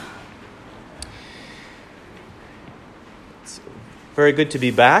It's very good to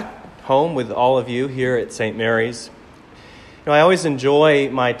be back home with all of you here at St. Mary's. I always enjoy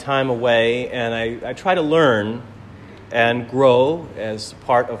my time away, and I try to learn and grow as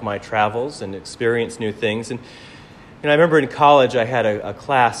part of my travels and experience new things. And I remember in college I had a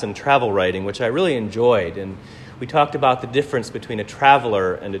class in travel writing, which I really enjoyed, and we talked about the difference between a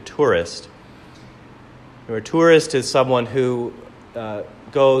traveler and a tourist. A tourist is someone who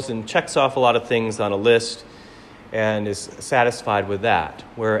goes and checks off a lot of things on a list and is satisfied with that,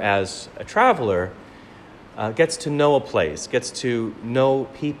 whereas a traveler gets to know a place, gets to know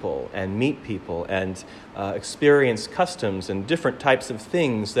people and meet people and experience customs and different types of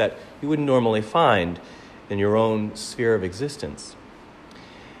things that you wouldn't normally find in your own sphere of existence.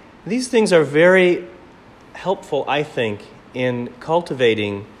 These things are very helpful, I think, in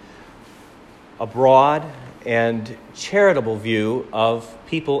cultivating a broad and charitable view of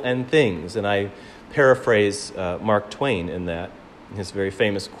people and things. And I paraphrase Mark Twain in that, in his very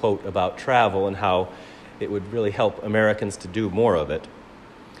famous quote about travel and how it would really help Americans to do more of it.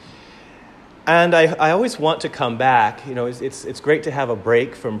 And I always want to come back. It's great to have a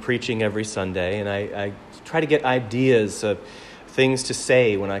break from preaching every Sunday, and I try to get ideas of things to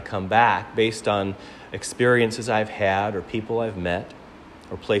say when I come back based on experiences I've had or people I've met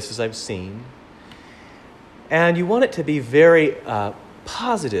or places I've seen. And you want it to be very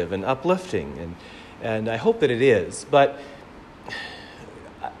positive and uplifting, and I hope that it is. But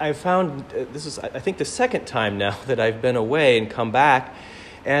I found this is, I think, the second time now that I've been away and come back,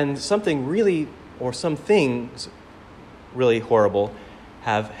 and some things really horrible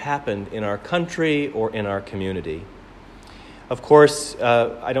have happened in our country or in our community. Of course,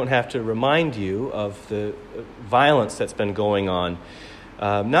 I don't have to remind you of the violence that's been going on,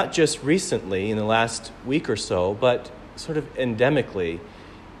 not just recently in the last week or so, but sort of endemically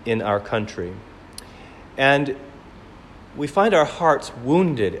in our country. And we find our hearts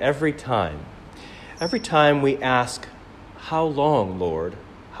wounded every time we ask, how long, Lord?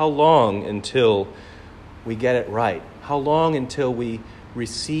 How long until we get it right? How long until we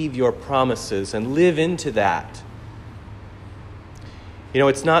receive your promises and live into that?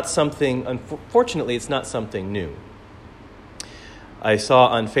 Unfortunately, it's not something new. I saw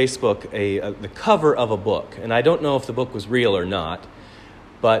on Facebook the cover of a book, and I don't know if the book was real or not,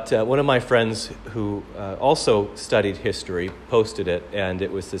 but one of my friends who also studied history posted it, and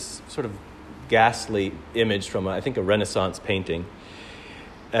it was this sort of ghastly image from, I think, a Renaissance painting.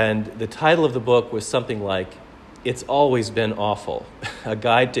 And the title of the book was something like, "It's Always Been Awful, a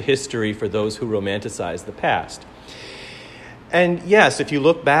guide to history for those who romanticize the past." And yes, if you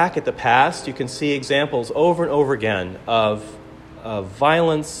look back at the past, you can see examples over and over again of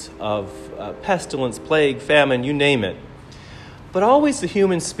violence, of pestilence, plague, famine, you name it. But always the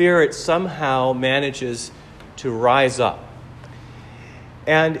human spirit somehow manages to rise up.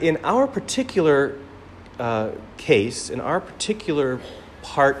 And in our particular case, in our particular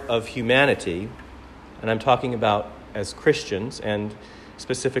part of humanity, and I'm talking about as Christians and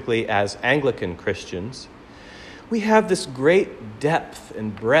specifically as Anglican Christians, we have this great depth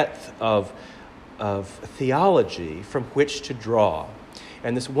and breadth of theology from which to draw,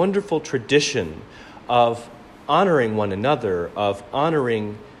 and this wonderful tradition of honoring one another, of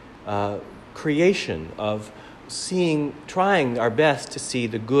honoring creation, of trying our best to see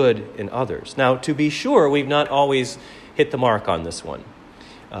the good in others. Now, to be sure, we've not always hit the mark on this one.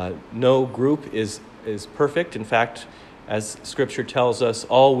 No group is perfect. In fact, as Scripture tells us,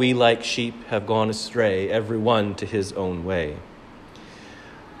 all we like sheep have gone astray, every one to his own way.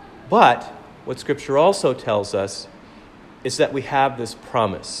 But what Scripture also tells us is that we have this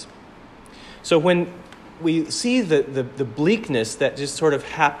promise. So when we see the bleakness that just sort of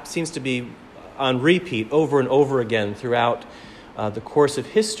seems to be on repeat over and over again throughout the course of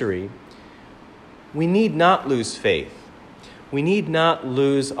history, we need not lose faith. We need not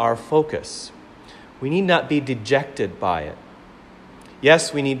lose our focus. We need not be dejected by it.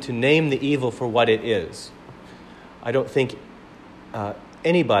 Yes, we need to name the evil for what it is. I don't think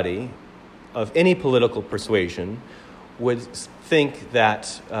anybody of any political persuasion would think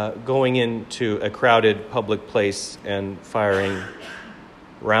that going into a crowded public place and firing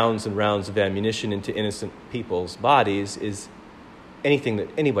rounds and rounds of ammunition into innocent people's bodies is anything that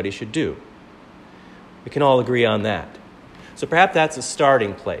anybody should do. We can all agree on that. So perhaps that's a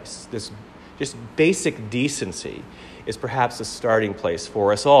starting place. This just basic decency is perhaps a starting place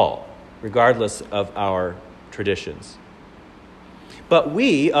for us all, regardless of our traditions. But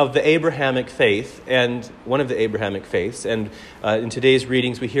we of the Abrahamic faith, and one of the Abrahamic faiths, and in today's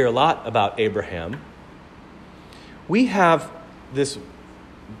readings we hear a lot about Abraham, we have this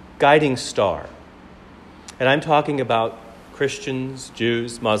guiding star. And I'm talking about Christians,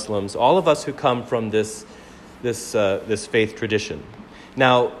 Jews, Muslims, all of us who come from this faith tradition.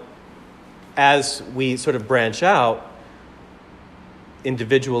 Now, as we sort of branch out,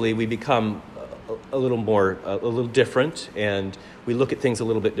 individually we become a little different, and we look at things a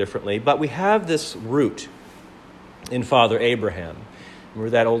little bit differently. But we have this root in Father Abraham.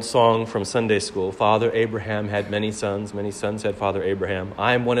 Remember that old song from Sunday school, Father Abraham had many sons had Father Abraham.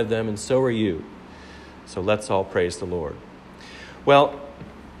 I am one of them, and so are you. So let's all praise the Lord. Well,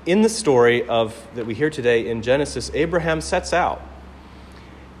 in the story that we hear today in Genesis, Abraham sets out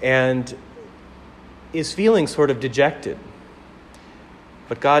and is feeling sort of dejected.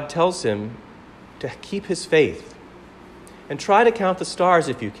 But God tells him to keep his faith and try to count the stars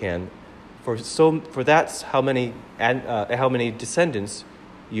if you can, for that's how many descendants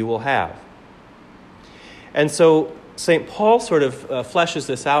you will have. And so St. Paul sort of fleshes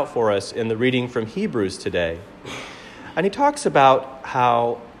this out for us in the reading from Hebrews today. And he talks about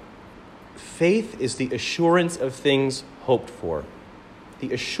how faith is the assurance of things hoped for.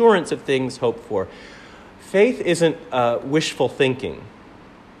 The assurance of things hoped for. Faith isn't wishful thinking.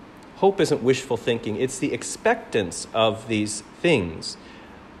 Hope isn't wishful thinking. It's the expectance of these things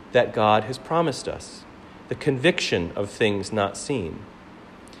that God has promised us. The conviction of things not seen.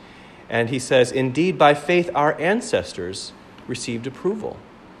 And he says, indeed, by faith our ancestors received approval.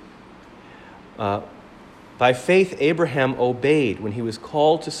 By faith Abraham obeyed when he was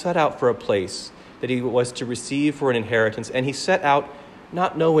called to set out for a place that he was to receive for an inheritance, and he set out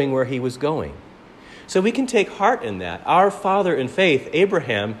not knowing where he was going. So we can take heart in that. Our father in faith,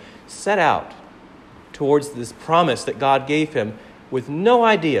 Abraham, set out towards this promise that God gave him with no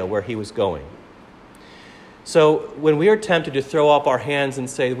idea where he was going. So when we are tempted to throw up our hands and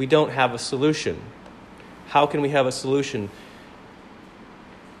say we don't have a solution, how can we have a solution?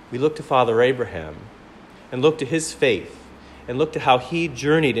 We look to Father Abraham and look to his faith and look to how he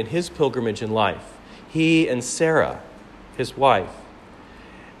journeyed in his pilgrimage in life. He and Sarah, his wife.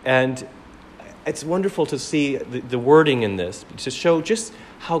 And it's wonderful to see the wording in this, to show just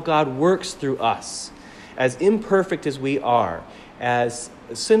how God works through us, as imperfect as we are, as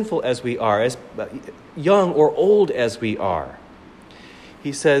sinful as we are, as young or old as we are.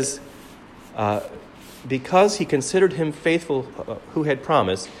 He says, because he considered him faithful who had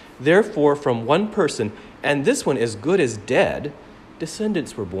promised, therefore from one person, and this one as good as dead,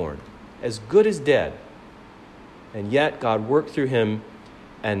 descendants were born. As good as dead. And yet God worked through him,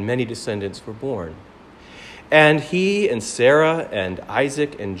 and many descendants were born. And he and Sarah and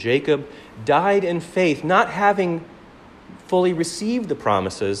Isaac and Jacob died in faith, not having fully received the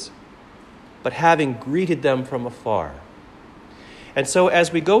promises, but having greeted them from afar. And so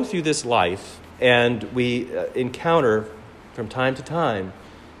as we go through this life and we encounter from time to time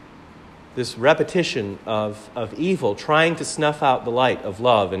this repetition of evil trying to snuff out the light of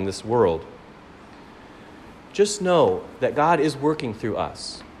love in this world, just know that God is working through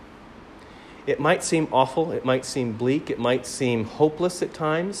us. It might seem awful, it might seem bleak, it might seem hopeless at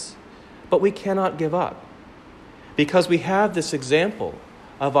times, but we cannot give up. Because we have this example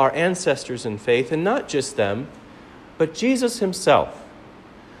of our ancestors in faith, and not just them, but Jesus himself,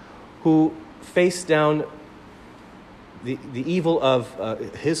 who faced down the evil of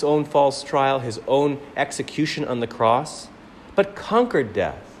his own false trial, his own execution on the cross, but conquered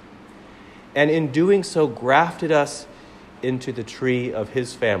death. And in doing so, grafted us into the tree of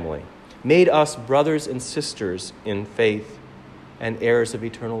his family, made us brothers and sisters in faith and heirs of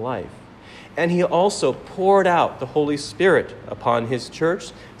eternal life. And he also poured out the Holy Spirit upon his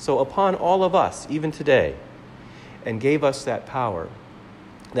church, so upon all of us, even today, and gave us that power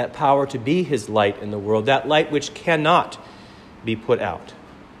to be his light in the world, that light which cannot be put out.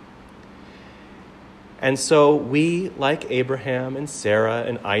 And so we, like Abraham and Sarah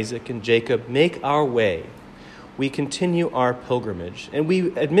and Isaac and Jacob, make our way. We continue our pilgrimage, and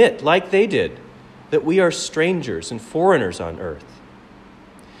we admit, like they did, that we are strangers and foreigners on earth.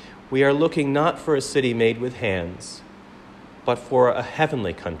 We are looking not for a city made with hands, but for a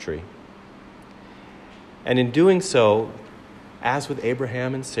heavenly country. And in doing so, as with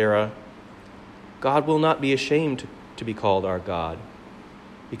Abraham and Sarah, God will not be ashamed to be called our God,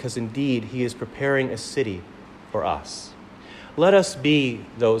 because indeed he is preparing a city for us. Let us be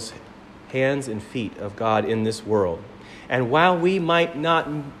those hands and feet of God in this world. And while we might not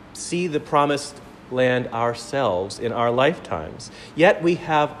see the promised land ourselves in our lifetimes, yet we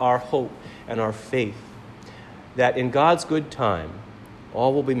have our hope and our faith that in God's good time,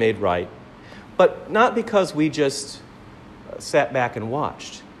 all will be made right, but not because we just sat back and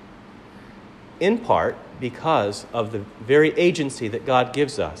watched. In part because of the very agency that God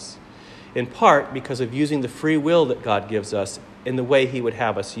gives us in part because of using the free will that God gives us in the way he would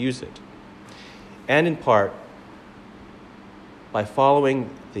have us use it, and in part by following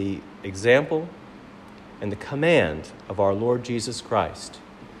the example and the command of our Lord Jesus Christ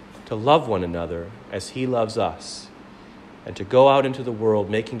to love one another as he loves us, and to go out into the world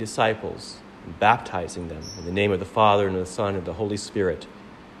making disciples and baptizing them in the name of the Father and of the Son and the Holy Spirit,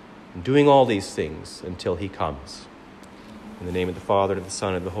 and doing all these things until he comes. In the name of the Father and of the Son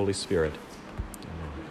and of the Holy Spirit.